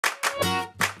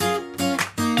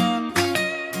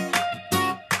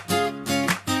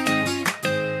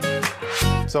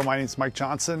So my name is Mike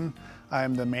Johnson.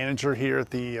 I'm the manager here at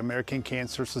the American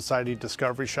Cancer Society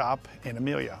Discovery Shop in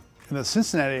Amelia. In the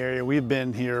Cincinnati area, we've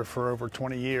been here for over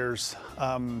 20 years.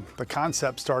 The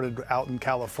concept started out in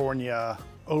California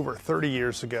over 30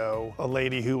 years ago. A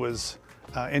lady who was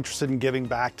interested in giving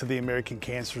back to the American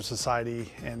Cancer Society,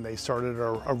 and they started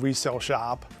a resale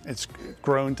shop. It's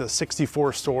grown to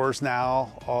 64 stores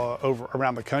now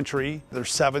around the country.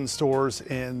 There's 7 stores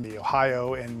in the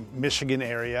Ohio and Michigan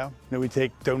area. We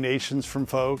take donations from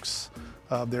folks.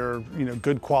 They're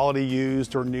good quality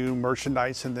used or new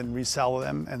merchandise, and then resell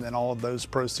them, and then all of those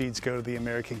proceeds go to the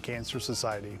American Cancer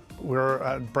Society. We're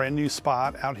a brand new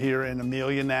spot out here in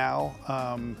Amelia now.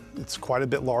 It's quite a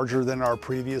bit larger than our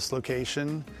previous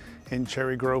location in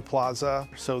Cherry Grove Plaza,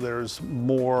 so there's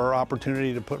more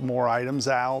opportunity to put more items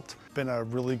out. Been a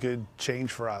really good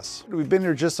change for us. We've been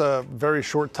here just a very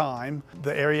short time.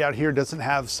 The area out here doesn't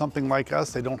have something like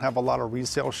us. They don't have a lot of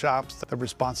resale shops. The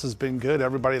response has been good.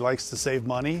 Everybody likes to save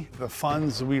money. The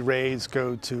funds we raise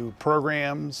go to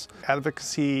programs,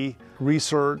 advocacy,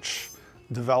 research,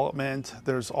 development.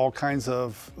 There's all kinds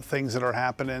of things that are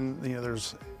happening.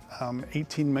 There's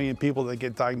 18 million people that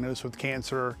get diagnosed with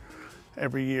cancer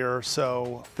every year,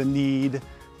 so the need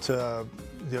for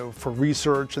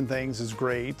research and things is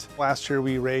great. Last year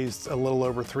we raised a little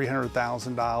over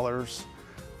 $300,000.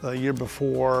 The year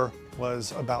before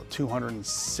was about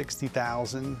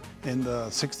 $260,000. In the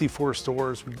 64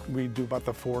 stores, we do about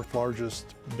the 4th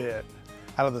largest bit.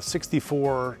 Out of the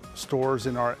 64 stores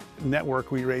in our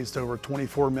network, we raised over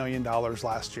 $24 million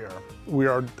last year. We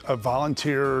are a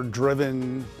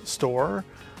volunteer-driven store.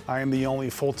 I am the only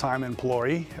full-time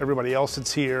employee. Everybody else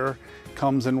that's here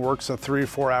comes and works a 3 or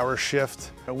 4 hour shift.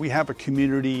 We have a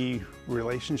community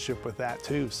relationship with that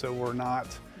too, so we're not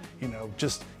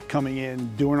just coming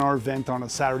in, doing our event on a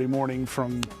Saturday morning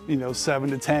from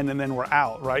 7 to 10 and then we're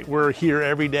out, right? We're here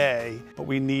every day, but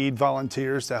we need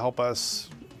volunteers to help us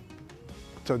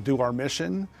to do our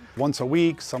mission. Once a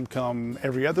week, some come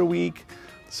every other week.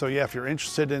 So yeah, if you're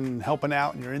interested in helping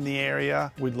out and you're in the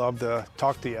area, we'd love to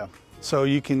talk to you. So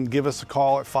you can give us a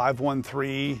call at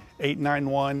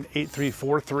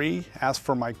 513-891-8343, ask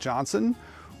for Mike Johnson,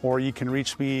 or you can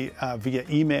reach me via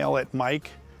email at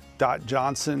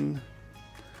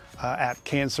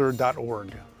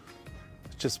mike.johnson@cancer.org.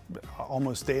 Just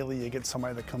almost daily you get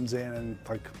somebody that comes in and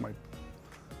like my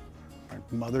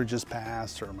mother just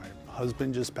passed or my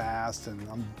husband just passed and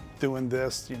I'm doing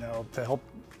this, to help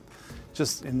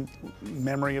just in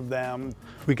memory of them.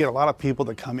 We get a lot of people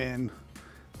that come in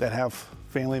that have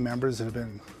family members that have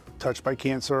been touched by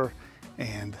cancer,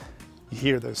 and you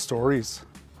hear those stories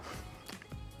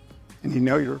and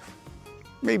you're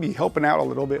maybe helping out a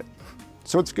little bit.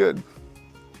 So it's good.